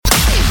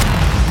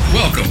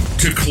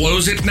to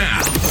Close It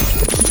Now,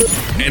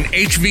 an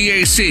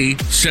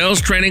HVAC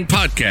sales training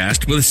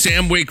podcast with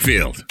Sam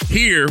Wakefield.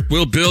 Here,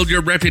 we'll build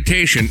your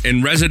reputation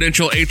in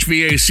residential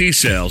HVAC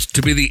sales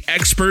to be the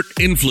expert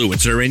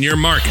influencer in your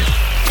market.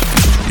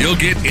 You'll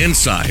get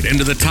insight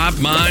into the top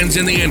minds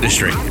in the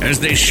industry as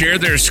they share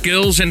their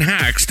skills and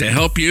hacks to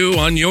help you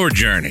on your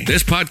journey.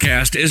 This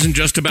podcast isn't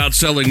just about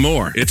selling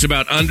more. It's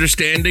about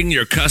understanding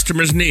your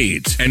customers'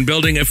 needs and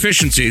building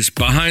efficiencies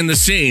behind the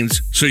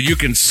scenes so you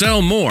can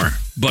sell more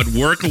but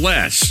work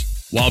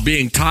less while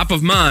being top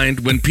of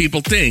mind when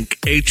people think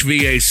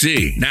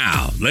HVAC.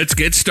 Now, let's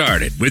get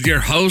started with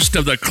your host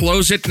of the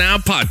Close It Now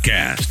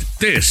podcast.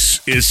 This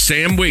is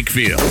Sam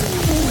Wakefield.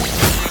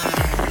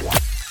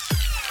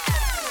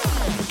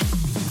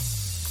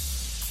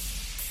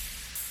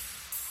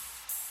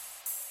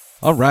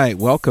 All right,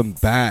 welcome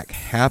back.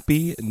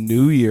 Happy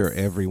New Year,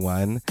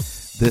 everyone.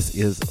 This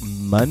is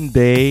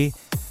Monday,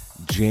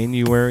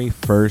 January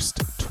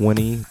 1st,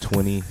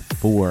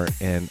 2024,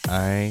 and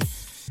I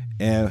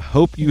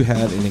hope you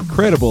had an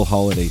incredible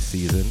holiday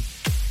season.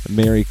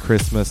 Merry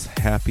Christmas,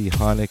 Happy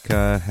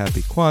Hanukkah,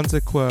 Happy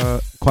Kwanzaa,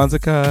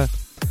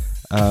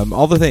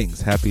 all the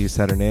things, Happy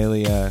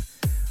Saturnalia,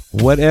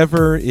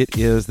 whatever it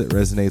is that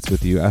resonates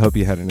with you. I hope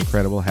you had an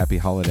incredible happy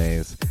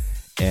holidays.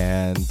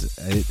 And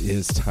it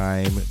is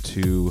time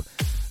to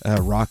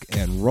rock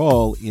and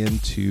roll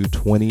into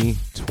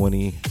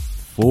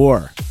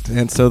 2024.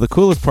 And so the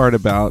coolest part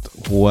about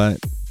what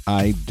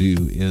I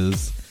do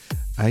is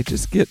I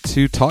just get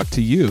to talk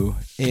to you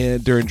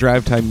during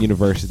Drive Time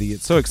University.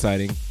 It's so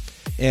exciting.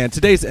 And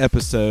today's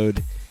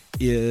episode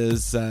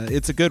is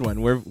it's a good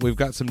one. We've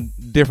got some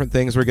different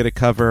things we're going to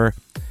cover.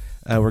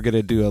 We're going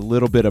to do a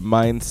little bit of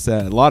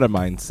mindset, a lot of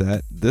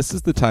mindset. This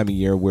is the time of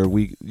year where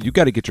you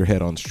got to get your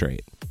head on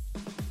straight.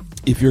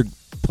 If you're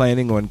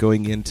planning on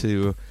going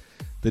into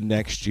the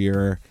next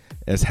year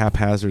as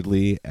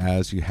haphazardly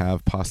as you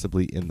have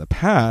possibly in the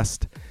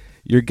past,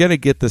 you're going to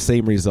get the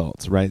same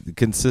results, right? The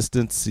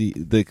consistency,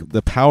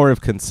 the power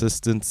of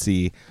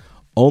consistency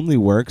only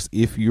works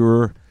if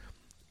you're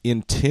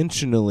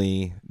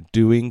intentionally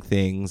doing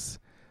thing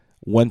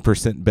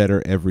 1%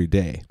 better every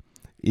day.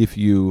 If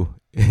you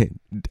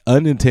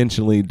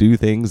unintentionally do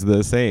things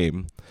the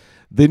same,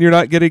 then you're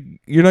not going to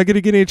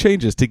get any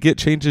changes. To get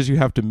changes, you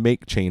have to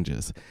make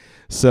changes.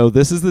 So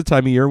this is the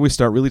time of year we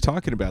start really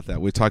talking about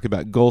that. We talk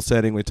about goal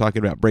setting. We talk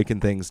about breaking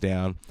things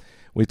down.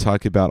 We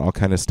talk about all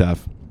kind of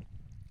stuff.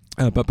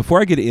 But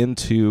before I get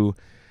into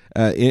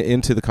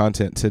the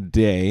content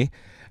today,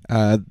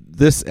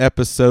 this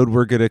episode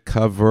we're going to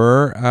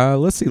cover.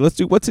 Let's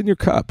do what's in your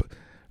cup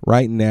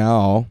right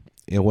now.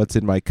 And what's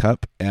in my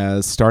cup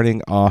as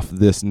starting off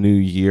this new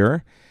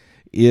year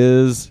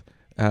is.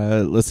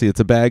 It's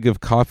a bag of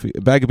coffee,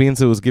 a bag of beans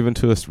that was given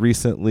to us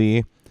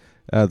recently.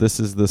 This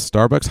is the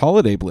Starbucks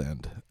Holiday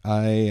Blend.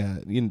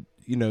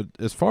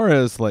 As far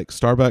as like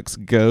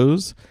Starbucks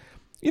goes,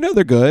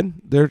 they're good.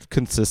 They're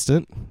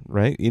consistent,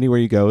 right? Anywhere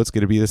you go, it's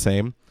going to be the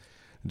same.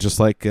 Just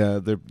like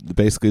they're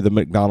basically the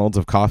McDonald's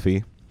of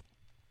coffee.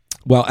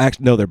 Well,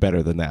 actually, no, they're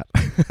better than that.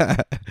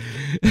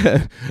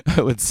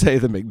 I would say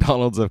the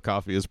McDonald's of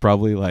coffee is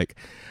probably like,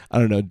 I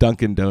don't know,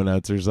 Dunkin'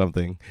 Donuts or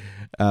something.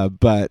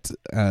 At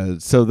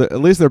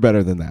least they're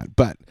better than that.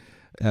 But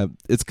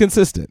it's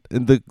consistent,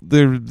 and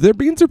their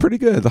beans are pretty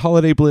good. The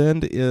Holiday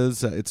Blend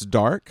is it's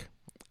dark.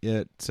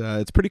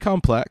 It's pretty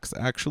complex,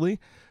 actually.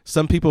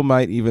 Some people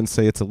might even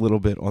say it's a little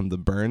bit on the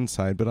burn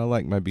side, but I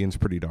like my beans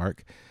pretty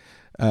dark.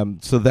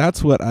 So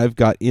that's what I've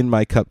got in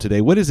my cup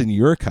today. What is in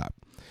your cup?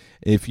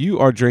 If you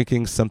are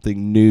drinking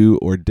something new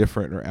or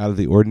different or out of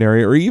the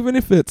ordinary, or even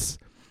if it's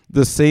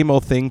the same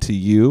old thing to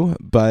you,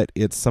 but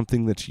it's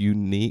something that's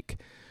unique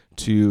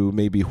to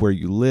maybe where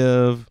you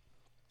live,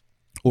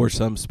 or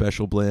some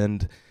special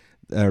blend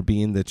or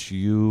bean that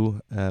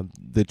you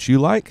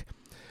like,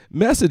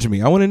 message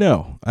me. I want to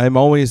know. I'm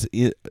always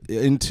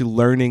into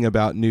learning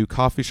about new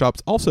coffee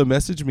shops. Also,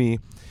 message me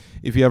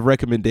if you have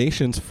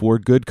recommendations for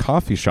good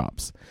coffee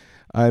shops.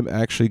 I'm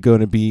actually going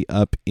to be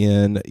up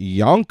in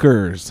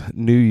Yonkers,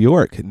 New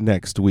York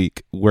next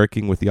week,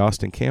 working with the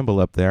Austin Campbell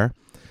up there.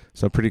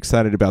 So I'm pretty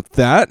excited about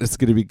that. It's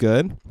going to be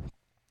good.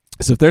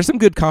 So if there's some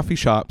good coffee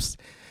shops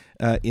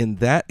in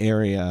that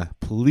area,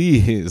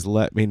 please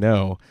let me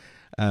know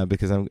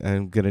because I'm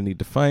going to need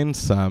to find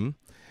some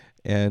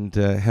and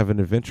have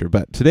an adventure.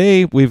 But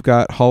today we've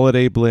got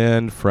Holiday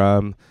Blend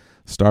from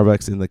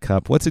Starbucks in the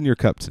cup. What's in your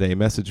cup today?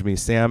 Message me,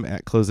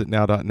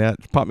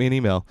 sam@closeitnow.net. Pop me an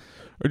email.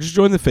 Or just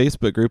join the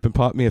Facebook group and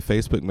pop me a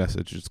Facebook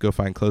message. Just go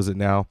find Close It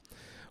Now.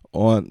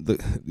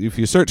 If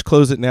you search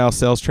Close It Now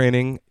Sales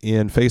Training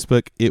in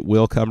Facebook, it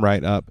will come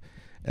right up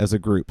as a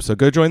group. So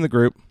go join the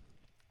group.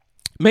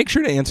 Make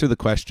sure to answer the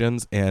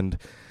questions and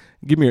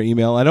give me your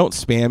email. I don't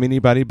spam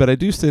anybody, but I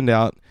do send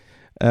out,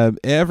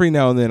 every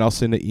now and then I'll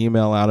send an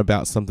email out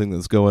about something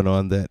that's going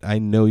on that I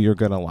know you're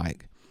going to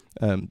like.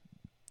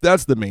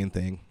 That's the main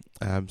thing.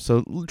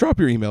 So drop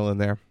your email in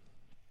there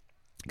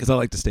because I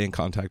like to stay in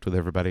contact with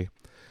everybody.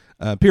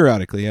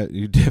 periodically.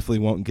 You definitely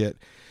won't get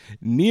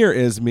near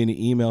as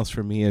many emails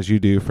from me as you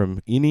do from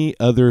any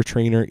other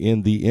trainer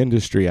in the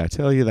industry. I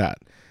tell you that.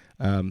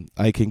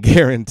 I can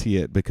guarantee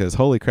it, because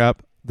holy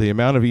crap, the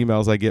amount of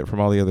emails I get from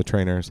all the other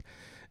trainers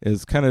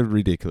is kind of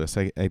ridiculous.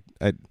 I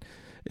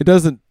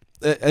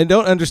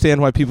don't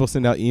understand why people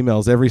send out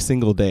emails every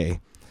single day,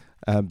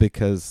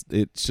 because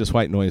it's just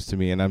white noise to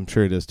me, and I'm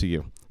sure it is to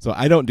you. So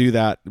I don't do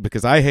that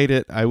because I hate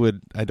it. I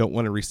don't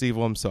want to receive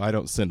them, so I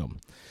don't send them.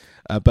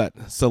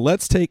 So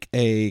let's take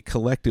a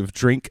collective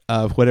drink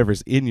of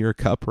whatever's in your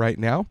cup right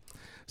now.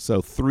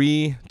 So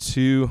 3,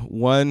 2,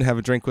 1, have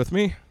a drink with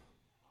me.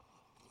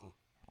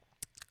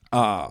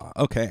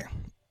 Okay.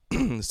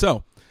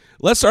 So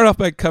let's start off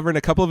by covering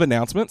a couple of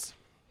announcements.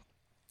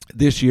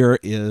 This year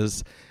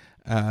is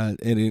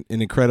an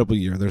incredible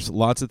year. There's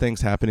lots of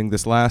things happening.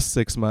 This last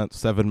 6 months,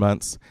 7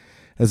 months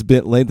has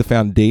laid the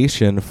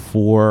foundation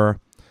for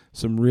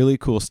some really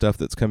cool stuff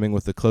that's coming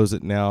with the Close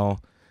It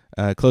Now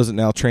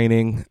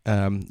training,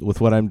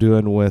 with what I'm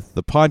doing with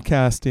the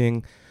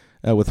podcasting,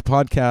 with the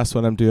podcast,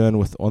 what I'm doing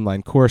with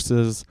online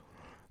courses,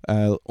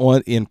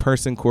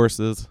 in-person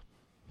courses.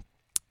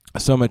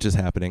 So much is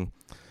happening.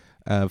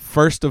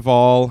 First of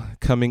all,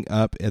 coming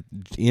up at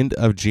the end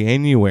of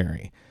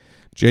January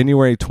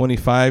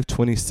 25,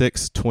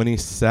 26,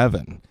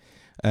 27,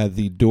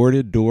 the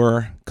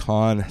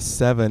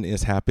D2Dcon7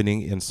 is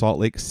happening in Salt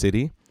Lake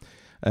City.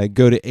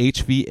 Go to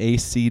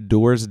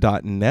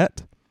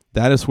hvacdoors.net.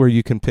 That is where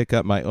you can pick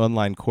up my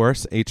online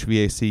course,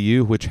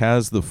 HVACU, which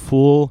has the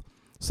full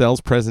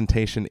sales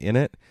presentation in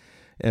it.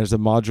 There's a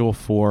module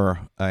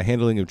for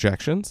handling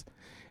objections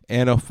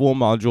and a full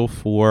module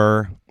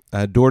for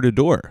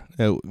door-to-door.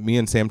 Me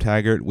and Sam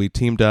Taggart, we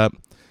teamed up.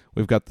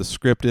 We've got the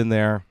script in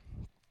there,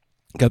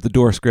 got the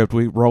door script.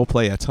 We role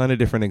play a ton of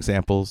different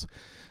examples.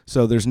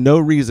 So there's no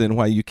reason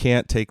why you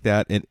can't take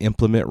that and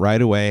implement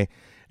right away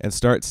and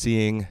start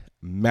seeing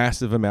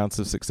massive amounts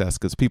of success,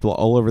 because people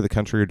all over the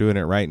country are doing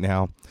it right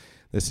now.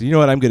 They say, you know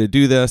what, I'm going to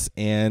do this.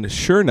 And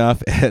sure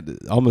enough, at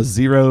almost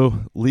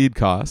zero lead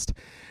cost,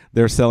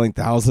 they're selling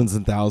thousands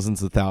and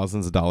thousands and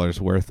thousands of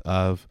dollars worth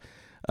of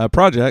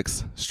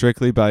projects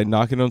strictly by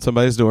knocking on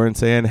somebody's door and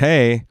saying,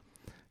 hey,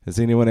 has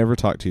anyone ever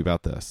talked to you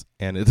about this?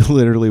 And it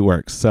literally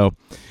works. So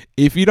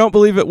if you don't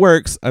believe it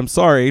works, I'm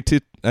sorry.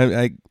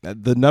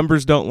 The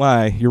numbers don't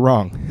lie. You're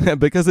wrong,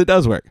 because it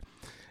does work.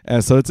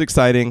 So it's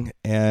exciting,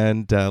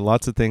 and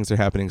lots of things are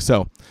happening.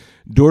 So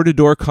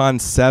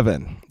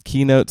D2Dcon7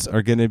 keynotes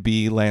are going to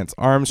be Lance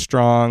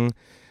Armstrong.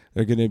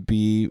 They're going to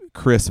be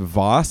Chris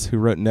Voss, who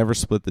wrote Never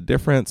Split the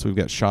Difference. We've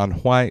got Sean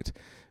White.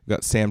 We've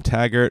got Sam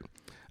Taggart.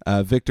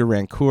 Victor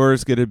Rancour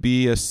is going to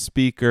be a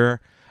speaker.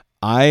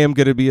 I am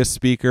going to be a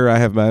speaker. I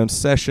have my own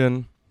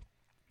session.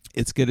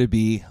 It's going to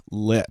be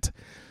lit.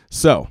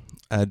 So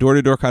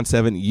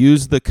D2Dcon7,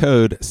 use the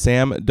code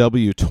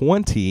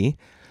SAMW20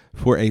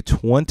 for a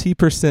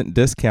 20%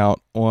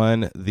 discount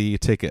on the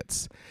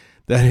tickets.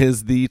 That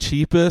is the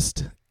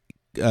cheapest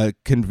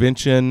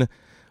convention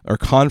or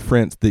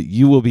conference that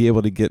you will be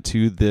able to get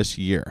to this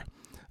year.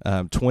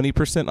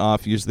 20%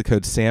 off. Use the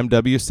code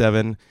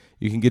SAMW7.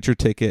 You can get your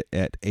ticket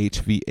at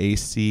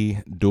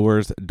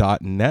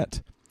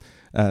hvacdoors.net.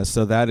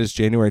 So that is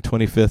January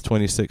 25th,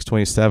 26th,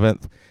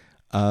 27th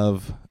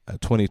of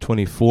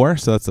 2024.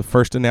 So that's the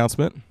first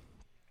announcement.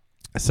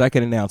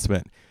 Second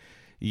announcement.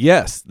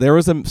 Yes, there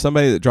was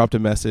somebody that dropped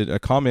a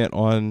comment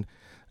on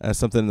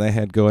something they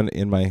had going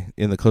in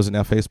the Close It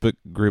Now Facebook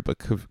group a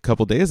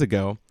couple days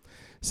ago,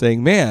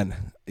 saying,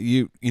 "Man,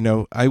 you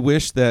know, I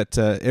wish that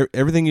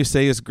everything you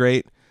say is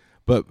great,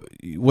 but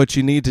what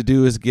you need to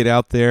do is get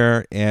out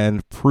there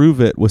and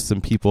prove it with some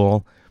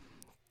people.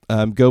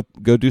 Go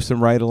do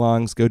some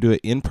ride-alongs. Go do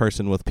it in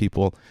person with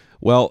people."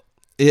 Well,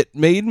 it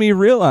made me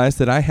realize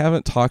that I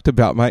haven't talked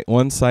about my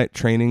on-site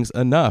trainings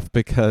enough,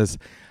 because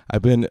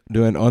I've been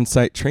doing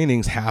on-site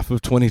trainings half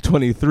of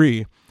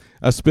 2023.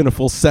 I spent a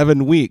full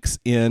 7 weeks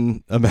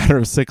in a matter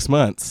of 6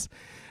 months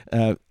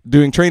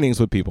doing trainings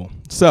with people.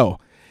 So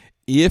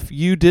if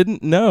you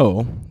didn't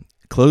know,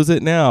 Close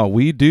It Now,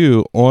 we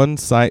do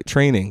on-site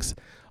trainings.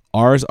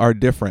 Ours are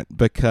different,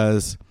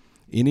 because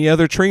any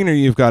other trainer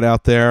you've got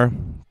out there,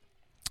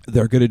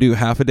 they're going to do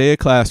half a day of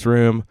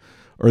classroom,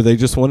 or they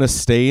just want to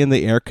stay in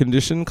the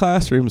air-conditioned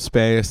classroom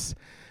space,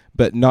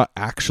 but not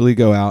actually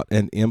go out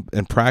and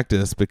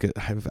practice, because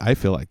I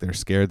feel like they're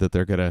scared that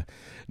they're going to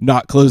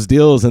not close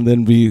deals and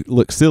then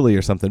look silly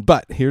or something.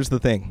 But here's the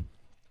thing.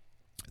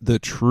 The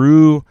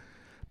true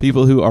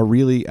people who are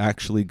really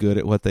actually good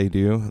at what they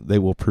do, they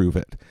will prove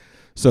it.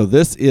 So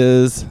this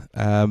is,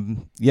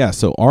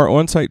 so our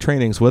on-site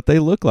trainings, what they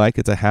look like,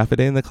 it's a half a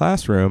day in the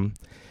classroom,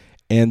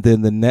 and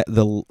then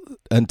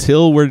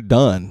until we're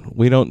done,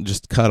 we don't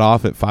just cut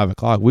off at 5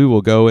 o'clock. We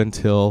will go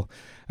until,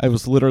 I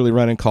was literally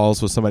running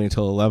calls with somebody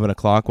until 11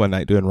 o'clock one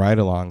night doing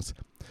ride-alongs.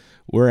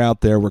 We're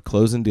out there, we're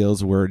closing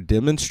deals, we're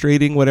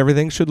demonstrating what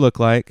everything should look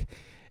like,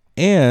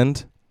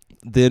 and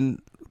then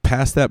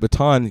pass that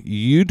baton,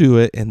 you do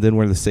it, and then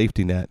we're the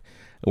safety net,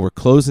 and we're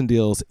closing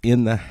deals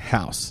in the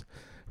house,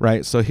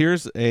 right? So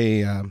here's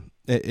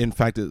in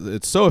fact,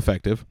 it's so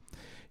effective.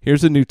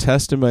 Here's a new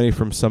testimony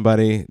from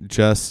somebody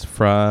just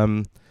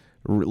from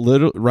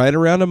right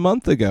around a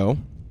month ago.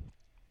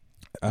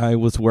 I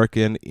was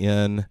working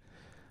in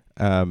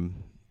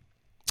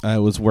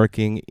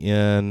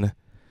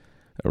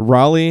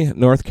Raleigh,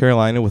 North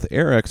Carolina with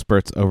air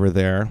experts over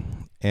there,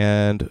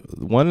 and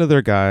one of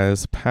their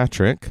guys,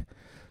 Patrick,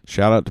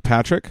 shout out to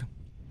Patrick.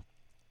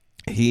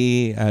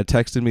 He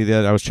texted me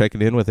I was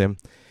checking in with him.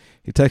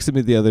 He texted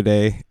me the other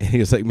day, and he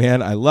was like,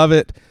 "Man, I love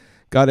it.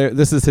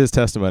 This is his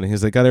testimony.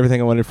 He's like, got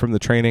everything I wanted from the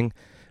training.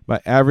 My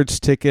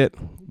average ticket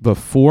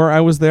before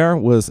I was there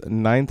was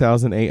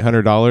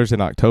 $9,800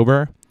 in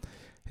October.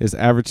 His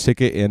average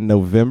ticket in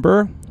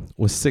November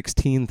was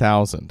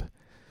 $16,000.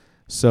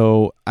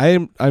 So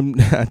I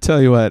tell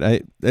you what,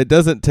 it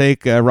doesn't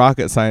take a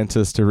rocket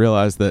scientist to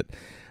realize that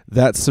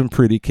that's some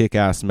pretty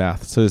kick-ass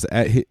math. So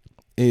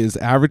his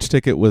average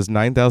ticket was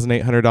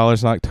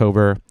 $9,800 in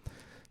October,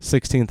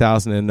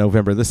 $16,000 in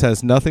November. This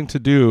has nothing to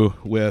do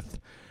with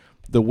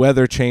the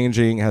weather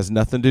changing, has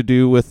nothing to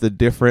do with the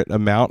different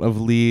amount of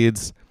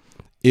leads.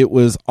 It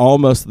was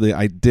almost the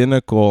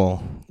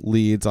identical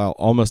leads,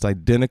 almost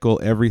identical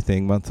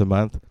everything month to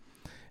month.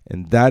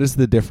 And that is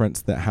the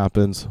difference that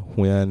happens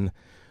when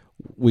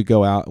we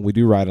go out and we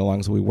do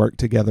ride-alongs. We work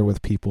together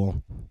with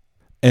people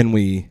and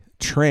we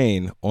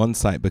train on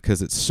site,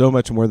 because it's so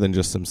much more than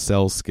just some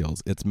sales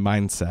skills. It's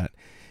mindset.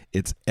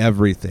 It's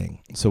everything.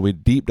 So we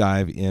deep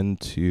dive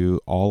into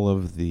all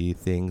of the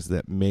things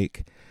that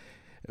make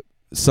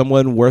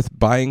someone worth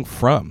buying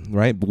from,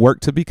 right? Work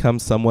to become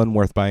someone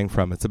worth buying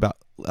from. It's about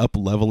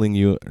up-leveling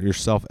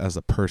yourself as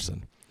a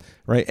person,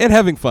 right? And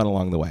having fun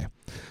along the way.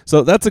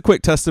 So that's a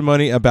quick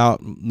testimony about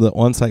the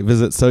on-site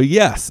visit. So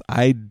yes,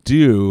 I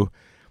do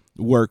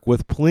work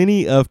with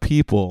plenty of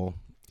people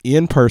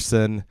in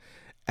person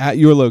at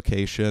your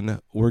location.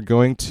 We're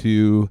going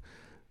to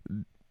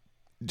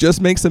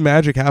just make some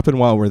magic happen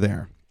while we're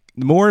there.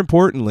 More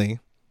importantly,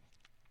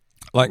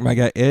 like my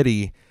guy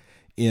Eddie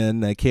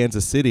in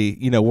Kansas City,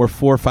 we're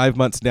 4 or 5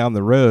 months down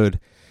the road,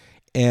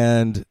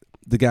 and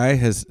the guy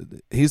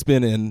he's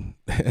been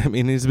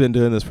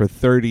doing this for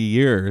 30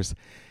 years,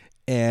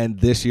 and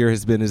this year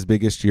has been his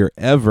biggest year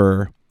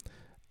ever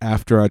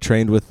after I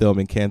trained with them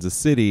in Kansas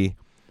City,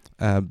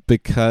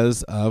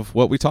 because of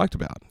what we talked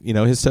about.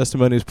 His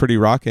testimony is pretty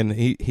rocking.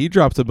 He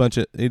drops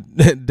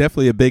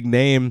definitely a big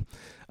name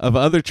of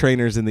other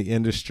trainers in the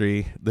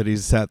industry that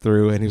he's sat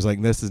through, and he's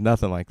like, this is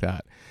nothing like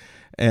that.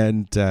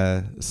 And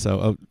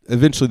so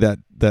eventually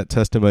that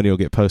testimony will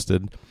get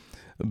posted.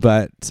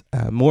 But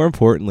more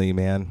importantly,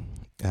 man,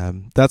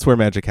 that's where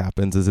magic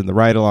happens, is in the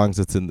ride-alongs.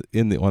 It's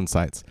in the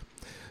on-sites.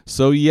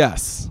 So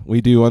yes,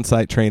 we do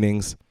on-site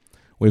trainings.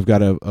 We've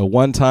got a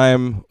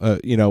one-time,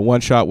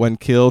 one shot, one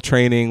kill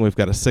training. We've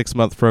got a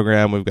 6-month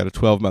program. We've got a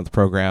 12-month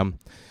program.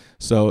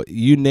 So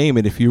you name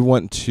it. If you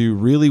want to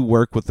really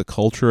work with the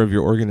culture of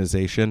your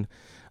organization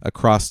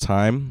across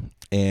time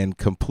and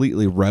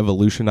completely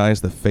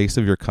revolutionize the face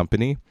of your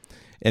company,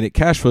 and it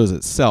cash flows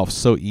itself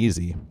so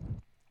easy.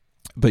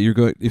 But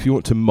if you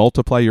want to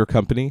multiply your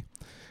company,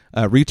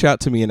 reach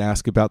out to me and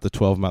ask about the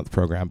 12-month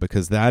program,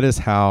 because that is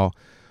how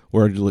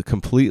we're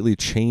completely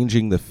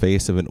changing the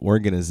face of an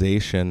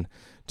organization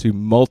to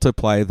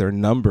multiply their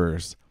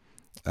numbers.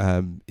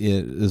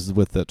 Is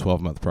with the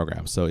 12-month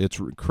program. So it's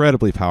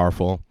incredibly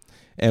powerful,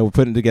 and we're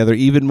putting together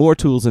even more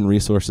tools and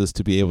resources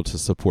to be able to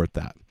support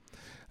that.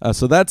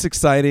 So that's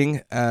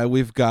exciting.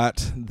 We've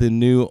got the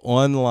new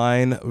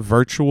online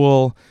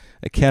virtual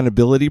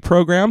accountability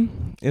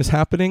program is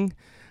happening.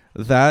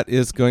 That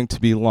is going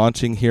to be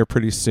launching here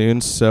pretty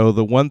soon. So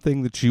the one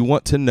thing that you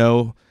want to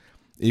know,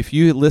 if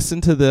you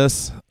listen to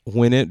this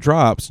when it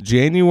drops,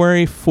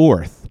 January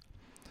 4th,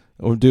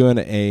 we're doing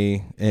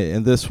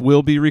and this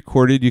will be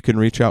recorded. You can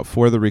reach out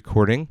for the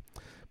recording.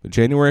 But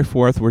January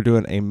 4th, we're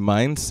doing a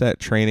mindset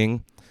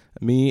training.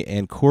 Me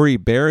and Corey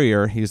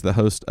Barrier, he's the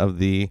host of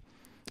the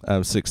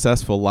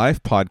Successful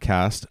Life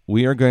podcast.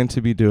 We are going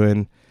to be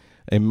doing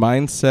a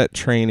mindset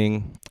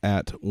training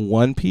at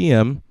 1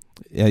 p.m.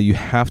 You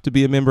have to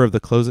be a member of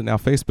the Close It Now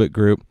Facebook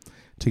group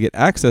to get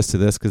access to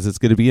this, because it's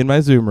going to be in my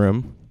Zoom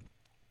room.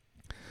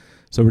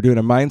 So we're doing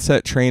a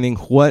mindset training.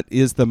 What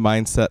is the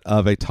mindset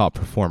of a top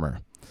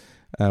performer?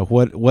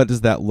 What does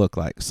that look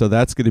like? So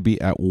that's going to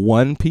be at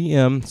 1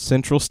 p.m.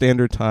 Central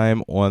Standard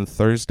Time on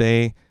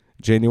Thursday,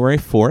 January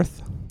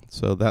 4th.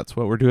 So that's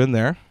what we're doing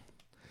there.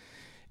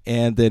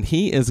 And then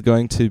he is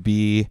going to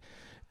be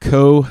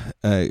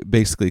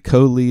basically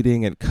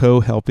co-leading and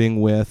co-helping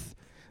with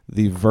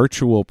the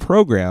virtual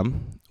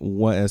program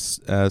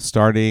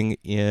starting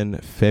in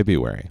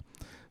February.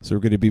 So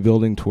we're going to be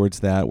building towards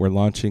that. We're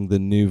launching the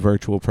new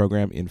virtual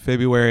program in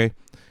February.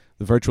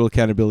 The virtual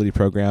accountability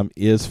program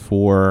is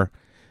for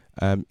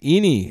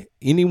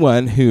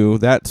anyone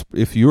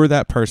if you're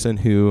that person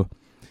who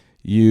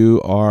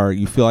you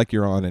feel like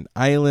you're on an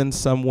island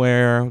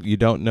somewhere, you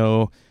don't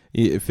know,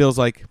 it feels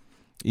like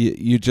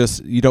you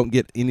don't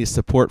get any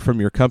support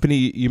from your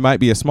company. You might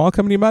be a small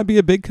company, you might be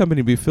a big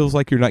company, but it feels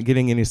like you're not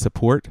getting any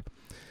support.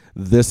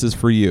 This is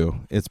for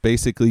you. It's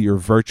basically your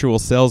virtual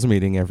sales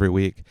meeting every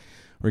week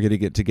We're going to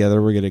get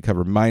together. We're going to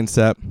cover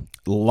mindset,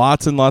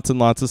 lots and lots and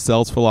lots of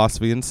sales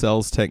philosophy and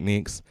sales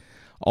techniques.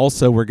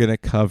 Also, we're going to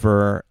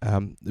cover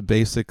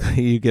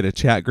basically you get a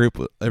chat group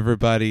with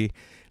everybody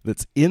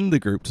that's in the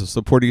group to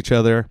support each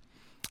other.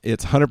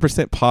 It's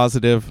 100%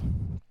 positive,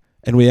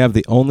 and we have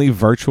the only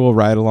virtual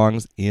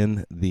ride-alongs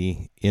in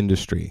the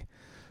industry.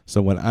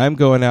 So when I'm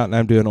going out and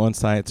I'm doing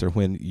on-sites, or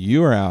when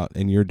you are out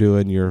and you're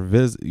doing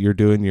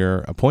your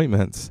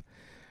appointments,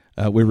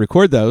 we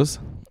record those,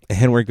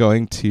 and we're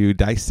going to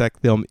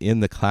dissect them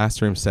in the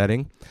classroom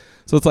setting.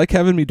 So it's like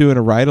having me doing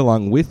a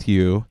ride-along with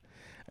you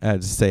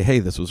to say, hey,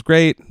 this was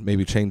great,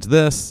 maybe change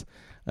this.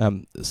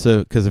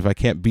 Because if I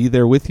can't be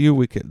there with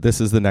you,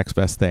 this is the next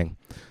best thing.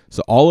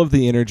 So all of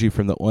the energy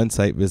from the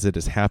on-site visit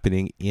is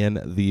happening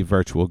in the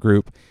virtual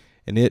group,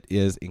 and it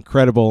is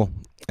incredible.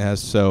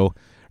 So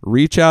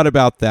reach out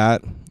about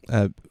that.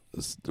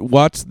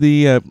 Watch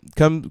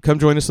come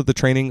join us at the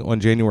training on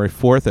January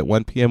 4th at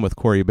 1 p.m. with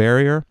Corey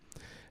Barrier.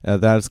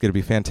 That is going to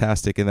be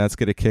fantastic, and that's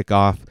going to kick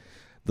off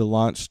the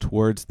launch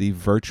towards the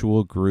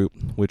virtual group,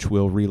 which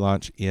will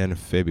relaunch in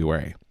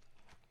February.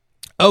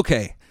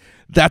 Okay,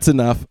 that's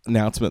enough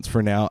announcements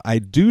for now. I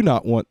do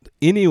not want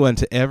anyone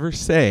to ever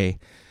say,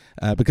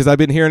 because I've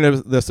been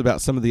hearing this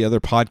about some of the other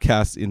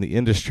podcasts in the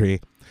industry,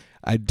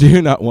 I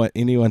do not want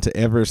anyone to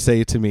ever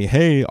say to me,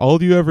 hey,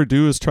 all you ever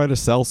do is try to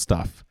sell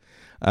stuff,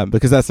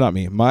 because that's not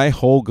me. My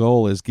whole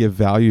goal is give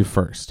value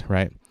first,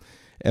 right?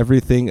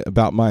 Everything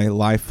about my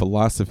life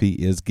philosophy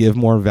is give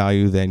more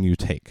value than you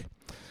take.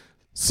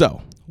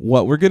 So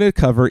what we're going to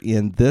cover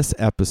in this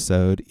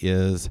episode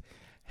is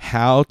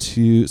how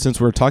to,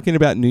 since we're talking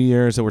about New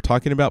Year's and we're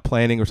talking about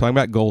planning, we're talking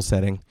about goal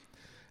setting,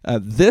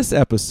 this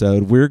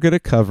episode we're going to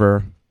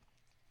cover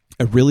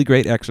a really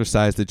great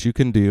exercise that you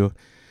can do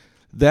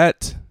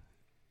that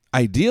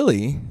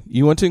ideally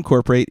you want to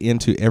incorporate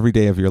into every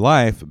day of your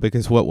life,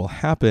 because what will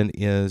happen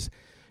is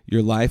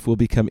your life will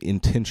become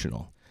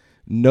intentional.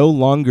 No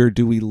longer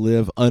do we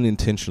live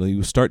unintentionally.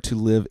 You start to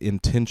live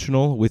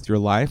intentional with your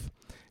life.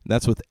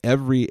 That's with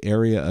every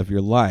area of your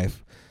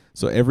life.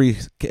 So every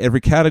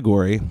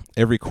category,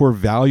 every core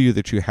value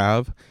that you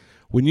have,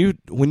 when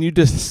you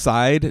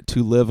decide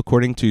to live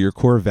according to your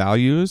core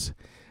values,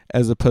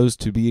 as opposed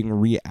to being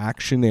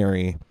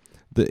reactionary,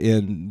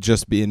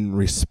 in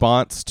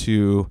response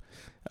to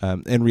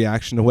in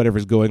reaction to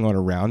whatever's going on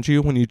around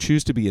you, when you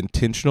choose to be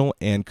intentional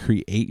and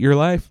create your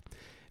life,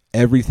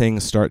 everything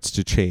starts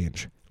to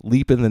change.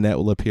 Leap in the net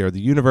will appear.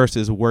 The universe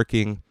is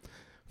working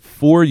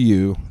for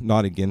you,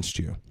 not against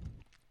you.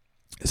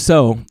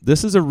 So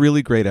this is a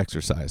really great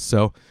exercise.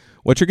 So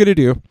what you're going to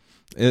do,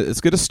 it's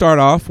going to start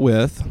off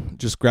with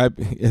just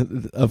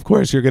of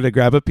course, you're going to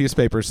grab a piece of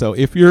paper. So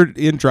if you're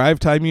in Drive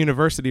Time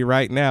University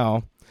right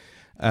now,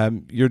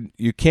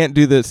 you can't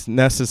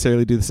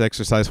necessarily do this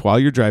exercise while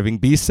you're driving.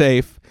 Be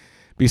safe.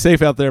 Be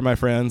safe out there, my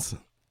friends.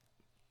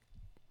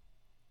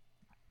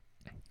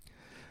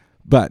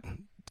 But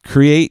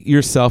create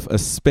yourself a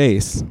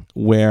space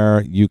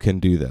where you can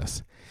do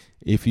this.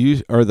 If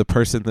you are the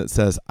person that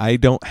says, I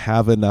don't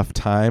have enough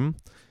time,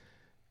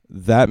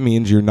 that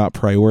means you're not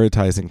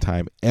prioritizing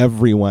time.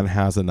 Everyone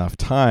has enough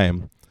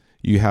time.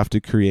 You have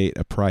to create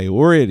a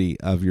priority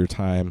of your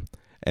time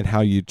and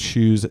how you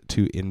choose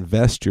to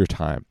invest your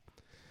time.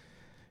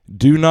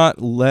 Do not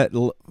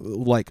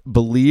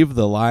believe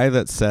the lie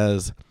that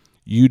says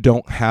you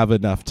don't have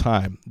enough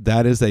time.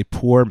 That is a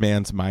poor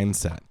man's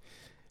mindset.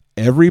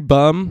 Every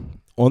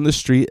bum on the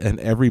street and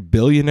every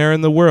billionaire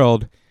in the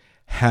world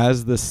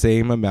has the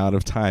same amount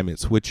of time.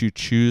 It's what you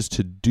choose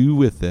to do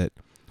with it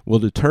will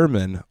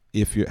determine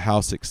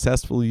how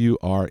successful you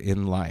are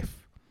in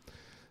life.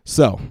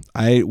 So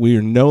we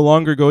are no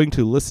longer going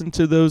to listen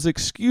to those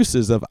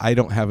excuses of I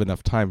don't have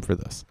enough time for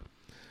this.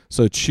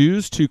 So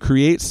choose to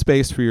create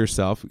space for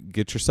yourself.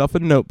 Get yourself a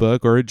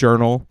notebook or a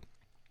journal,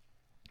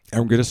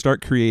 and we're going to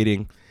start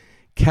creating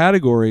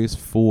categories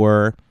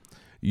for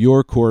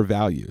your core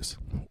values.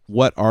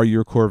 What are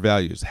your core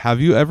values? Have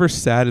you ever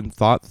sat and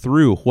thought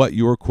through what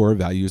your core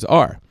values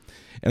are?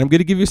 And I'm going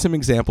to give you some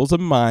examples of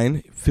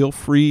mine. Feel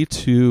free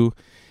to,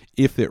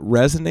 if it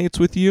resonates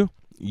with you,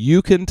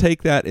 you can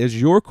take that as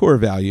your core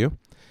value.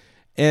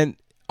 And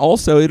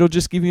also, it'll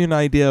just give you an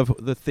idea of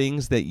the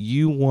things that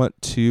you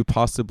want to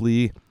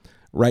possibly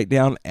write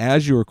down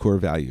as your core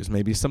values.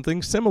 Maybe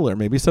something similar,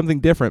 maybe something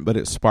different, but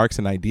it sparks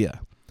an idea.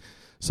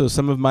 So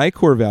some of my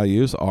core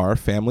values are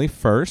family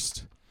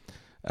first,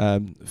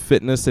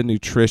 fitness and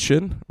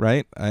nutrition,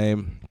 right?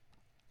 I'm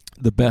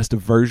the best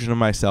version of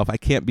myself. I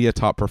can't be a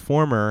top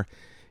performer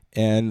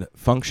and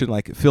feel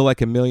like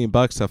 $1 million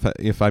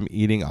if I'm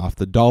eating off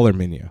the dollar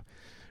menu,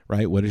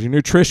 right? What does your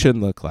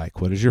nutrition look like?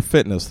 What does your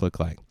fitness look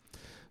like?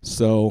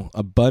 So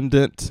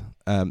abundant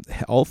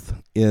health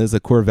is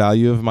a core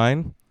value of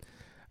mine.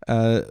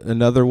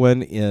 Another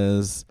one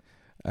is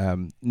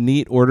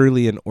neat,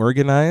 orderly, and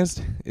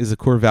organized is a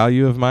core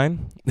value of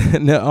mine.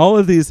 Now, all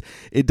of these,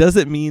 it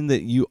doesn't mean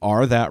that you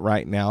are that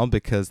right now,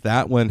 because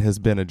that one has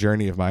been a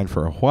journey of mine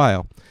for a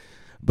while.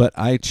 But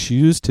I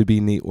choose to be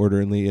neat,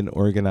 orderly, and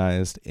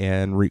organized,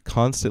 and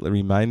constantly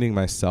reminding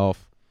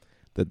myself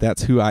that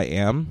that's who I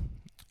am.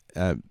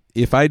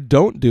 If I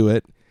don't do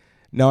it,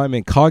 now I'm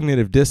in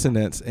cognitive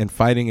dissonance and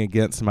fighting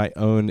against my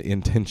own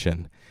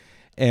intention.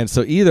 And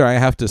so either I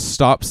have to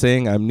stop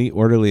saying I'm neat,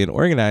 orderly, and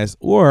organized,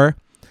 or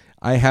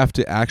I have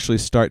to actually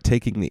start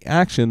taking the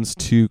actions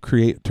to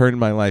turn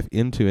my life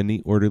into a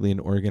neat, orderly, and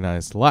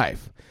organized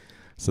life.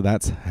 So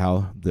that's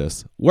how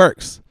this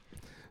works.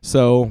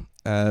 So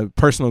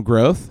personal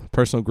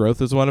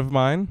growth is one of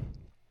mine.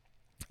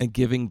 And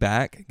giving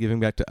back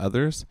to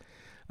others.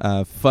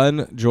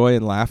 Fun, joy,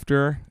 and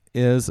laughter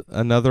is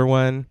another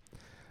one.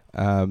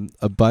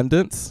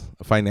 Abundance,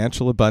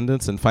 financial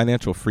abundance, and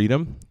financial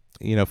freedom.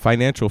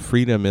 Financial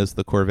freedom is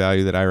the core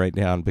value that I write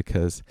down,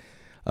 because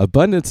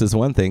abundance is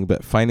one thing,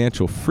 but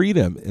financial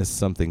freedom is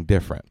something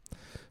different.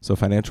 So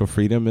financial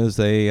freedom is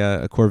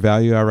a core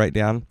value I write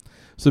down.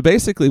 So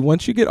basically,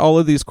 once you get all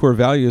of these core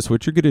values,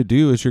 what you're going to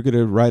do is you're going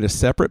to write a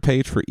separate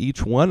page for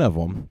each one of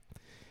them.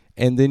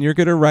 And then you're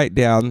going to write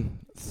down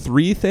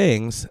 3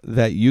 things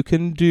that you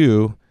can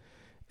do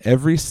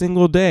every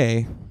single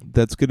day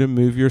that's going to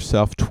move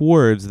yourself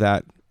towards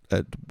that,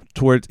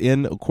 towards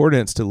in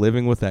accordance to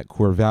living with that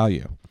core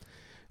value.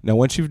 Now,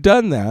 once you've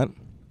done that,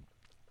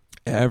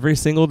 every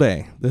single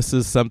day, this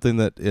is something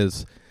that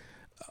is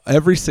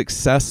every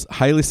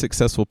highly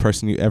successful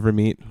person you ever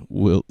meet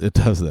it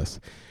does this.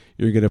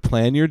 You're going to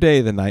plan your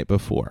day the night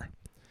before.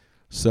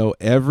 So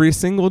every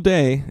single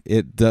day,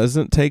 it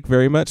doesn't take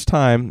very much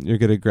time. You're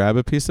going to grab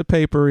a piece of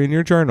paper in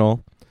your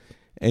journal,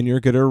 and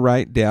you're going to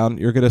write down,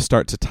 you're going to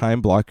start to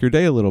time block your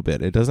day a little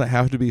bit. It doesn't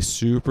have to be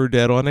super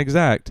dead on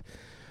exact,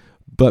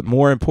 but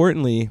more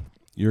importantly,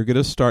 you're going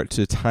to start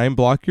to time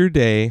block your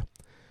day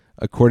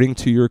according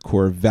to your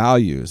core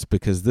values,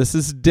 because this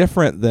is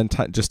different than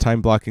just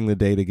time blocking the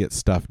day to get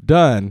stuff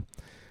done.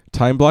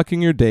 Time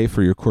blocking your day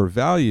for your core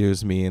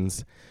values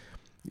means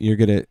you're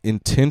going to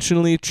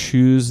intentionally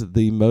choose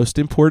the most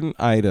important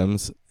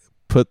items,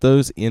 put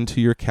those into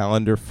your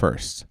calendar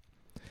first.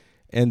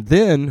 And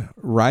then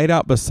right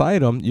out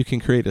beside them, you can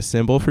create a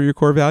symbol for your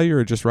core value,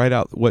 or just write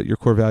out what your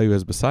core value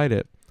is beside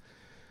it.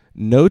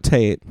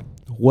 Notate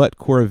what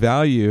core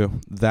value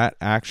that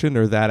action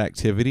or that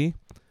activity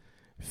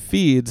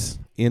feeds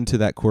into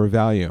that core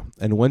value.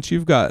 And once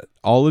you've got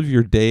all of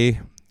your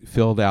day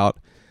filled out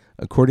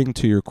according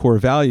to your core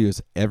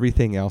values,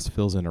 everything else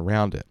fills in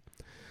around it.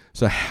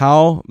 So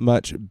how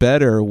much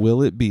better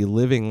will it be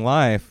living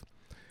life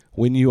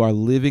when you are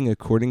living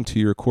according to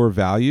your core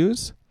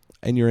values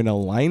and you're in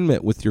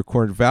alignment with your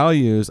core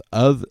values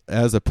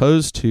as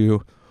opposed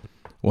to,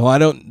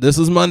 well, this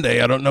is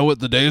Monday. I don't know what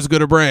the day is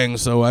going to bring,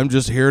 so I'm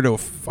just here to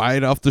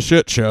fight off the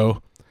shit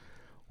show.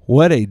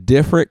 What a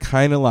different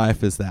kind of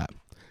life is that?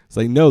 It's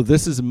like, no,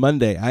 this is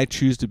Monday. I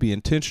choose to be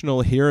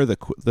intentional. Here are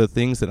the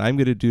things that I'm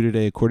going to do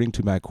today according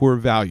to my core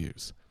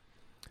values.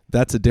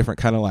 That's a different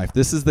kind of life.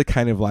 This is the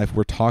kind of life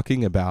we're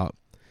talking about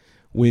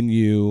when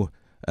you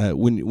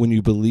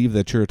believe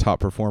that you're a top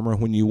performer,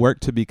 when you work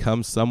to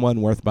become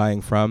someone worth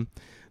buying from.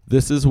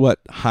 This is what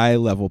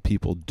high-level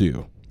people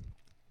do.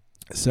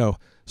 So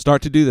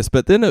start to do this.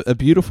 But then a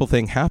beautiful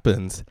thing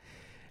happens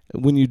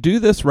when you do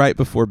this right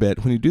before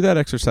bed, when you do that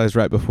exercise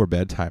right before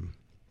bedtime,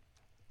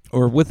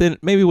 or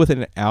maybe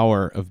within an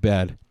hour of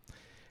bed,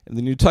 and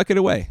then you tuck it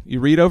away. You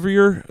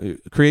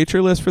create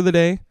your list for the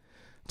day,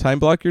 time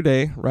block your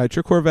day, write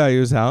your core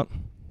values out,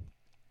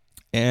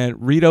 and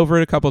read over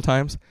it a couple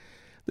times.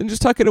 Then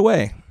just tuck it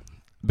away,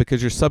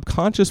 because your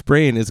subconscious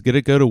brain is going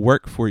to go to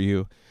work for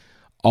you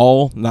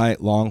all night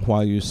long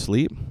while you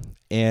sleep.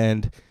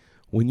 And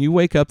when you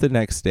wake up the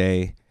next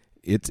day,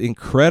 it's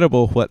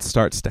incredible what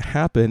starts to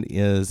happen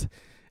is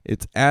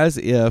it's as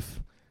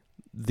if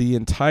the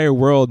entire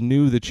world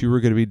knew that you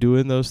were going to be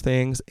doing those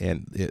things,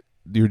 and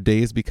your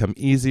days become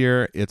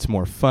easier. It's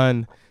more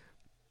fun.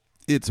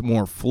 It's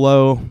more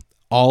flow.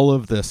 All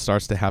of this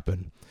starts to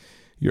happen.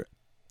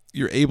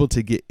 You're able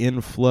to get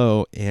in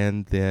flow,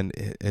 and then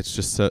it's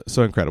just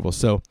so incredible.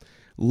 So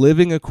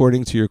living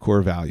according to your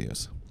core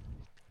values.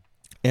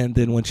 And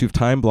then once you've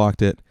time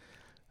blocked it,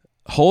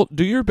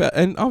 do your best.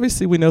 And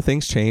obviously we know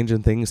things change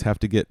and things have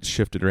to get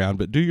shifted around,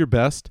 but do your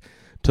best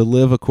to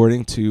live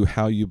according to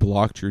how you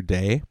blocked your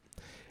day.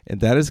 And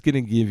that is going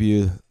to give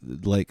you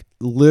like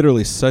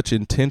literally such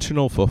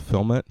intentional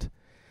fulfillment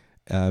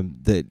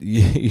that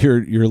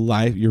your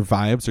life, your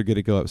vibes are going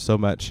to go up so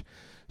much,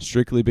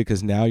 strictly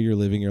because now you're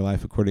living your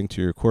life according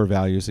to your core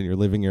values, and you're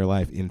living your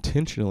life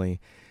intentionally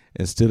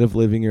instead of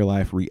living your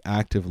life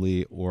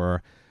reactively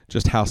or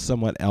just how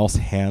someone else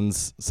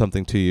hands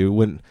something to you.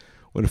 When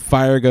a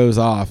fire goes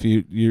off,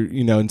 you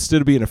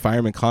instead of being a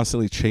fireman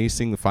constantly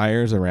chasing the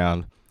fires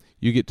around,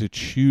 you get to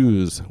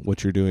choose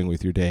what you're doing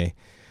with your day,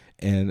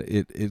 and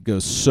it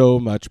goes so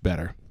much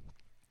better.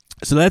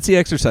 So that's the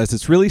exercise.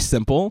 It's really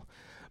simple,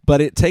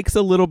 but it takes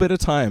a little bit of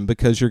time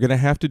because you're going to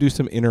have to do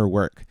some inner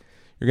work.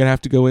 You're going to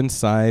have to go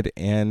inside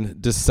and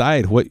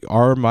decide, what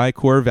are my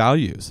core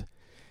values?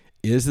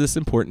 Is this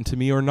important to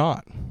me or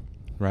not?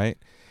 Right?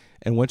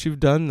 And once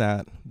you've done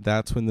that,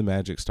 that's when the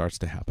magic starts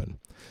to happen.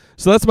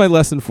 So that's my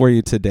lesson for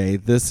you today.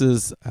 This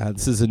is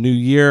a new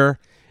year.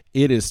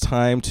 It is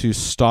time to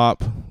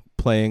stop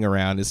playing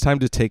around. It's time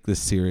to take this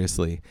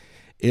seriously.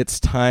 It's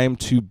time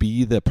to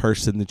be the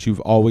person that you've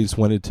always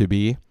wanted to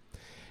be.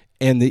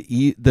 And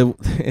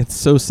it's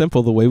so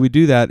simple. The way we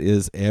do that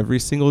is every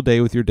single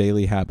day with your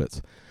daily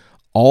habits.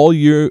 All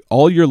your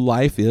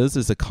life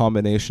is a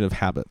combination of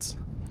habits,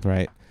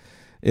 right?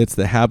 It's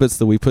the habits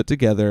that we put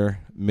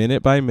together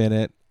minute by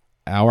minute,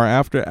 hour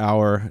after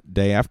hour,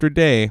 day after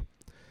day.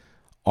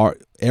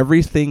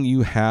 Everything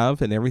you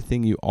have and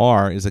everything you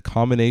are is a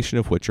combination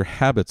of what your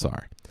habits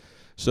are.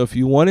 So if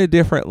you want a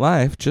different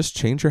life, just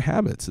change your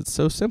habits. It's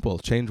so simple.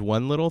 Change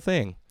one little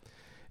thing.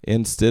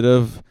 Instead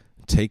of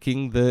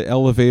taking the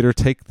elevator,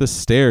 take the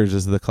stairs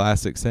is the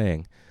classic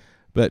saying.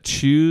 But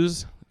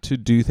choose to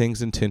do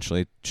things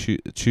intentionally.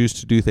 Choose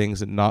to do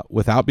things not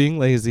without being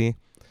lazy.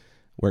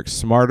 Work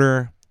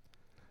smarter.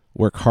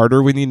 Work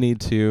harder when you need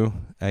to.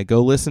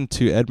 Go listen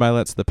to Ed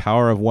Milet's The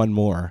Power of One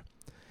More,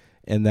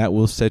 and that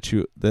will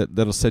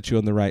that'll set you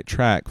on the right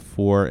track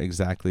for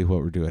exactly what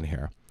we're doing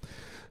here.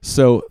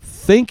 So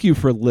thank you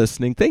for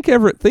listening. Thank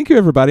you,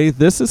 everybody.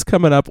 This is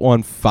coming up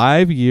on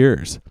 5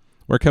 years.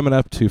 We're coming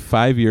up to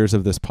 5 years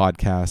of this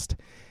podcast,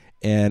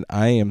 and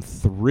I am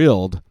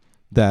thrilled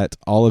that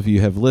all of you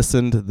have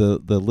listened. The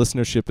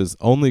listenership is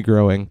only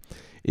growing.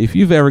 If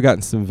you've ever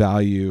gotten some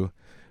value,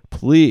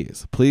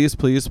 please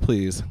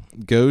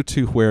go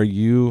to where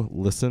you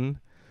listen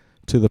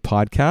to the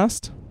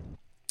podcast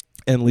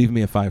and leave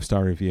me a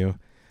 5-star review.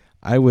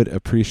 I would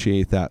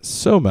appreciate that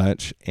so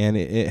much, and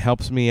it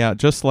helps me out,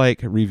 just like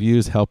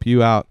reviews help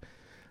you out.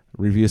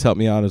 Reviews help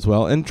me out as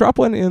well. And drop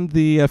one in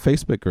the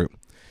Facebook group.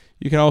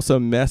 You can also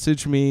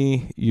message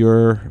me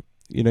your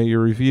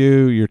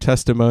review, your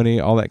testimony,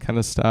 all that kind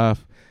of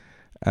stuff.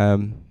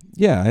 I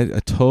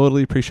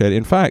totally appreciate it.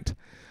 In fact,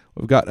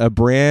 we've got a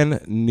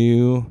brand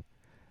new,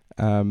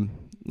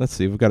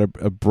 we've got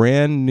a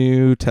brand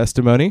new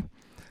testimony.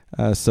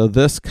 So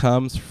this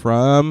comes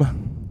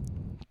from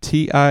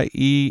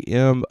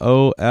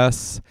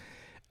TIEMOSHASHA,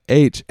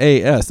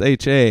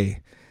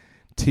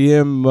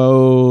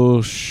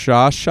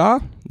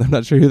 Shasha. I'm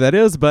not sure who that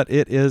is, but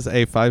it is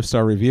a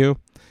 5-star review.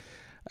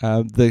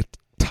 The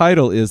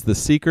title is "The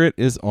Secret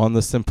is on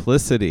the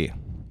Simplicity."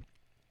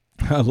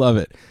 I love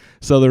it.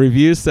 So the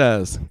review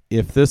says,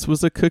 "If this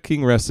was a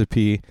cooking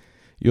recipe,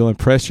 you'll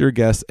impress your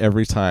guests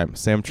every time.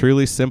 Sam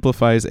truly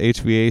simplifies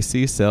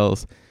HVAC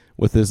sales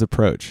with his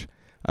approach.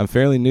 I'm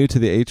fairly new to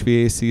the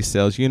HVAC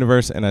sales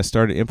universe, and I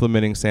started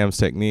implementing Sam's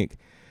technique,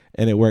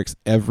 and it works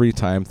every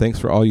time. Thanks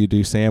for all you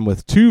do, Sam,"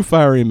 with 2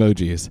 fire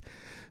emojis.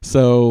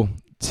 So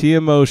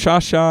TMO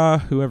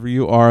Shasha, whoever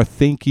you are,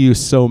 thank you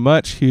so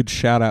much. Huge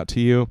shout out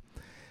to you.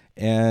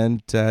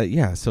 And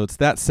so it's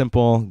that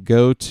simple.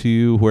 Go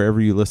to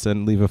wherever you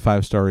listen, leave a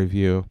 5-star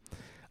review.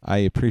 I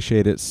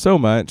appreciate it so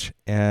much.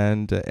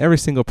 And every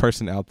single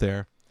person out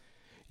there,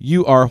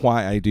 you are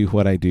why I do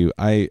what I do.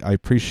 I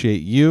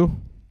appreciate you.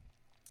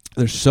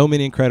 There's so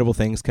many incredible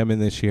things coming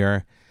this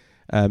year.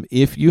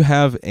 If you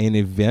have an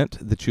event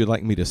that you'd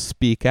like me to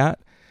speak at,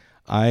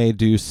 I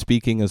do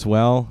speaking as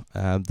well.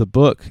 The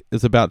book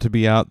is about to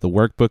be out. The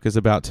workbook is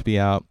about to be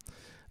out.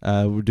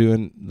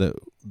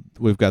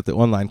 We've got the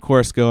online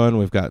course going.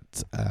 We've got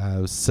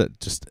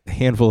just a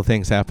handful of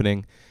things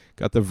happening.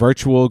 Got the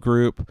virtual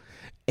group.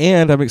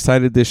 And I'm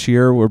excited this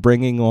year. We're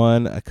bringing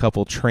on a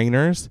couple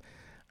trainers.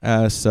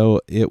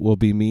 So it will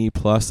be me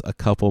plus a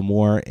couple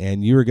more,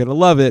 and you're going to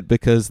love it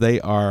because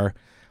they are,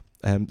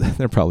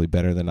 they're probably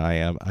better than I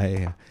am.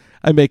 I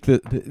make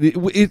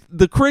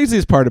the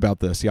craziest part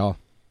about this, y'all,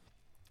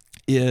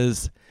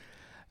 is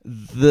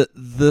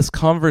this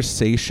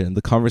conversation,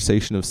 the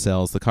conversation of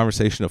sales, the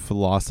conversation of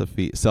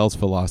philosophy, sales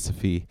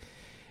philosophy.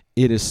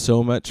 It is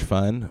so much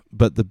fun,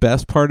 but the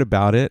best part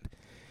about it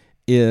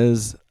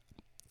is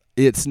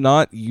it's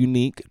not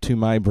unique to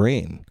my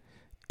brain.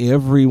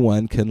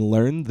 Everyone can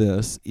learn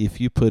this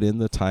if you put in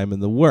the time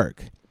and the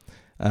work,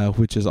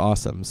 which is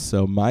awesome.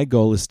 So my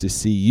goal is to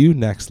see you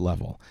next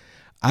level.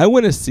 I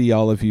want to see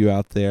all of you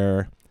out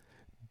there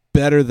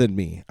better than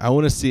me. I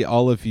want to see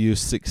all of you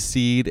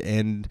succeed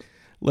and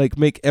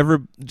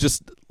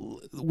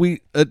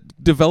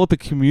develop a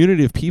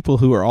community of people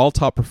who are all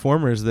top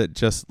performers that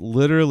just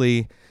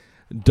literally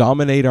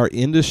dominate our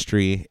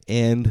industry.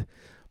 And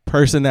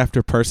person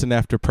after person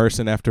after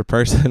person after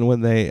person, when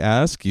they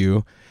ask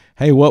you,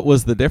 hey, what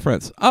was the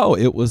difference? Oh,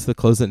 it was the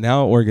Close It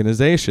Now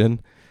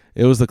organization.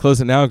 It was the Close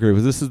It Now group.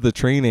 This is the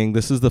training.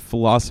 This is the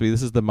philosophy.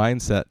 This is the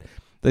mindset.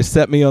 They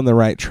set me on the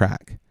right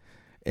track.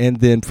 And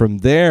then from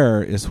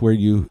there is where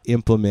you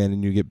implement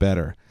and you get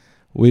better.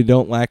 We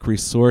don't lack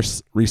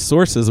resources.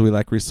 We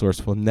lack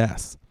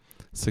resourcefulness.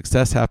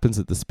 Success happens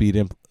at the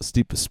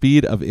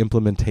speed of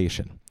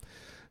implementation.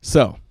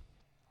 So,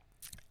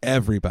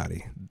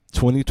 everybody,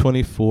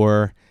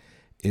 2024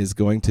 is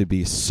going to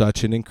be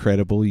such an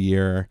incredible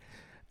year.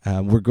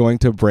 We're going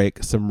to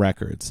break some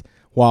records.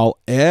 While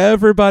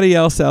everybody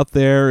else out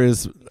there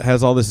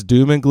has all this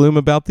doom and gloom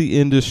about the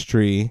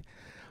industry,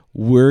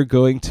 we're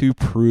going to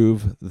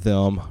prove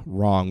them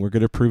wrong. We're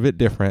going to prove it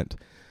different.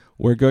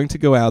 We're going to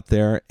go out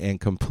there and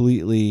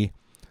completely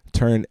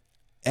turn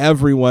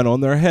everyone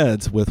on their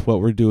heads with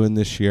what we're doing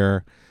this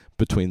year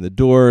between the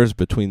doors,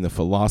 between the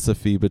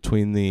philosophy,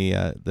 between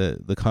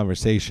the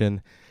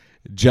conversation.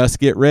 Just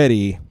get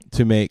ready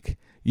to make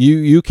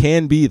you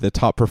can be the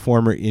top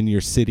performer in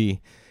your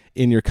city,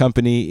 in your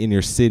company, in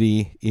your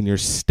city, in your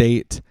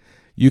state.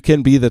 You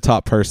can be the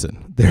top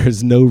person. There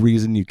is no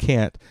reason you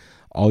can't.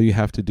 All you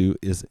have to do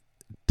is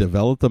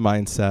develop the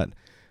mindset,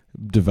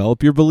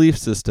 develop your belief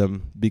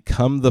system,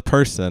 become the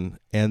person,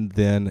 and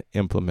then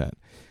implement.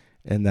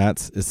 And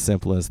that's as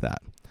simple as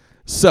that.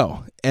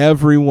 So,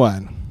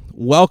 everyone,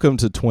 welcome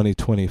to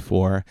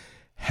 2024.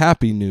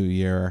 Happy New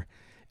Year.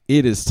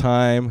 It is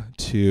time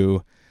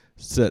to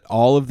set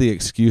all of the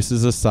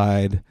excuses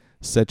aside,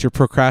 set your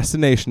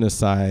procrastination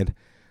aside.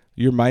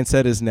 Your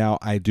mindset is now,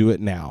 I do it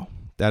now.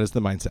 That is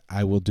the mindset.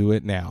 I will do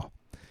it now.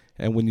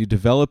 And when you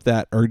develop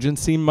that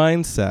urgency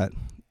mindset,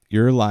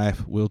 your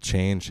life will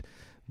change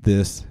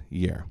this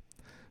year.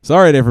 So,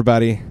 all right,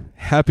 everybody,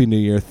 Happy New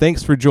Year.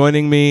 Thanks for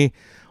joining me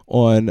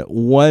on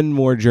one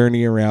more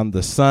journey around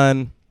the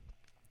sun.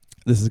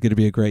 This is going to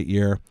be a great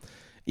year.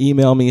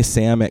 Email me,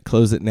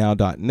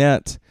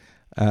 sam@closeitnow.net,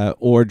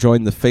 or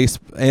join the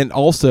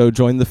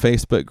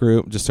Facebook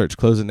group. Just search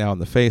Close It Now on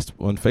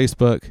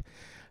Facebook.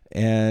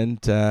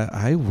 And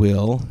I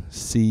will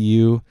see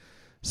you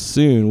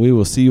soon. We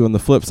will see you on the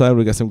flip side.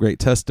 We've got some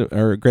great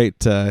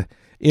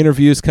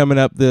interviews coming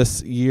up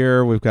this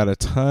year. We've got a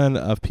ton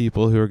of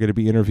people who are going to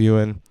be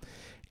interviewing.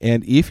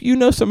 And if you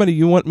know somebody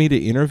you want me to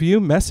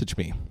interview, message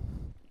me.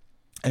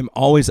 I'm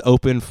always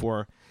open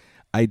for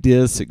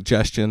ideas,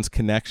 suggestions,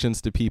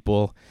 connections to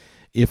people.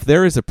 If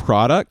there is a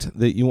product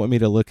that you want me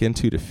to look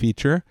into to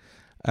feature,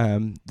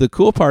 the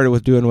cool part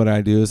with doing what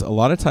I do is a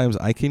lot of times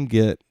I can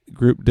get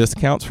group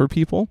discounts for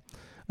people,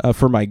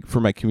 for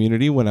my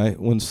community.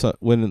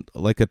 When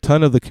like a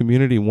ton of the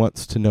community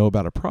wants to know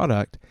about a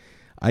product,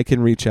 I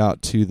can reach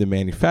out to the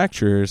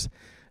manufacturers,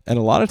 and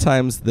a lot of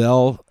times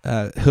they'll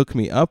hook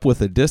me up with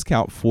a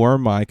discount for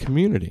my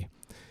community,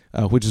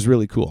 which is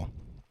really cool.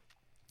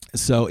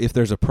 So if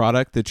there's a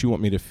product that you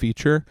want me to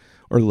feature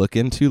or look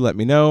into, let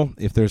me know.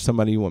 If there's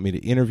somebody you want me to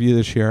interview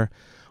this year,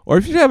 or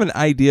if you have an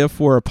idea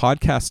for a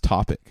podcast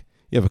topic,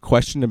 you have a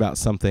question about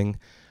something,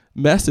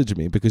 message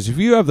me, because if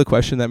you have the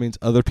question, that means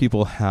other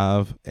people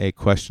have a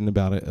question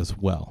about it as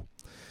well.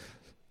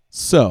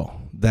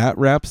 So that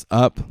wraps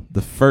up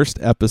the first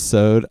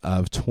episode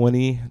of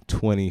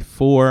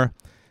 2024.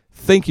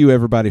 Thank you,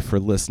 everybody, for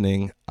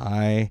listening.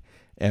 I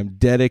am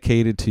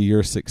dedicated to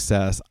your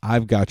success.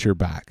 I've got your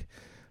back.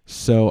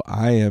 So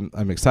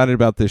I'm excited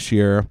about this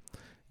year.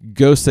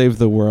 Go save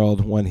the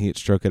world one heat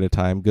stroke at a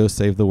time. Go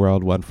save the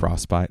world one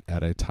frostbite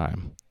at a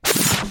time.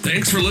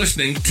 Thanks for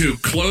listening to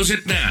Close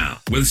It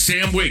Now with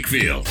Sam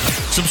Wakefield.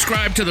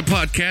 Subscribe to the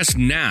podcast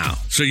now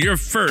so you're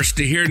first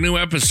to hear new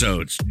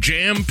episodes,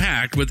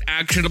 jam-packed with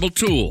actionable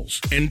tools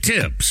and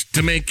tips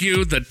to make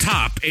you the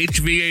top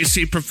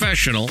HVAC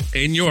professional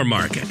in your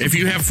market. If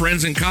you have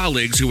friends and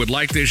colleagues who would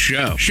like this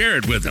show, share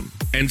it with them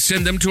and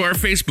send them to our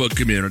Facebook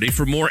community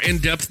for more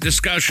in-depth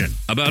discussion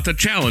about the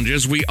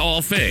challenges we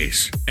all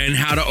face and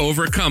how to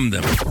overcome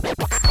them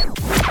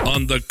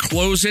on the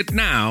Close It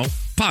Now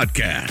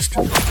podcast.